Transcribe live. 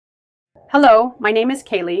Hello, my name is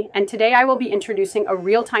Kaylee, and today I will be introducing a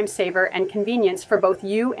real-time saver and convenience for both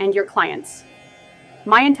you and your clients.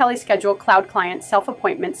 MyIntelliSchedule Cloud Client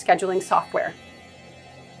Self-Appointment Scheduling Software.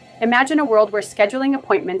 Imagine a world where scheduling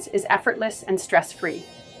appointments is effortless and stress-free.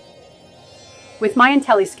 With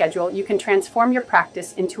MyIntelliSchedule, you can transform your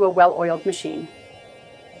practice into a well-oiled machine.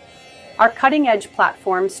 Our cutting-edge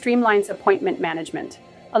platform streamlines appointment management,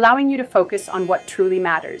 allowing you to focus on what truly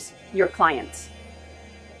matters, your clients.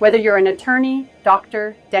 Whether you're an attorney,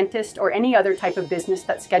 doctor, dentist, or any other type of business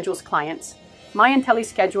that schedules clients,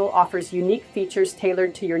 MyIntelliSchedule offers unique features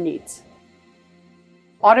tailored to your needs.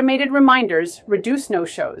 Automated reminders reduce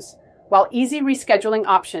no-shows, while easy rescheduling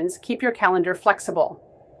options keep your calendar flexible.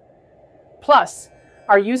 Plus,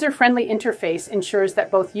 our user-friendly interface ensures that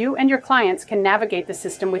both you and your clients can navigate the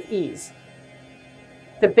system with ease.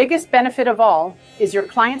 The biggest benefit of all is your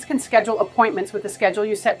clients can schedule appointments with a schedule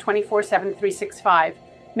you set 24/7, 365,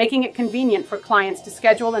 making it convenient for clients to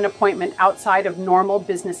schedule an appointment outside of normal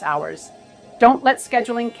business hours. Don't let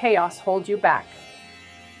scheduling chaos hold you back.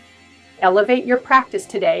 Elevate your practice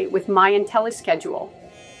today with MyIntelliSchedule.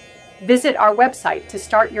 Visit our website to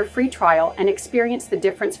start your free trial and experience the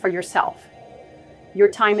difference for yourself. Your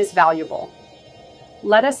time is valuable.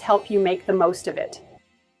 Let us help you make the most of it.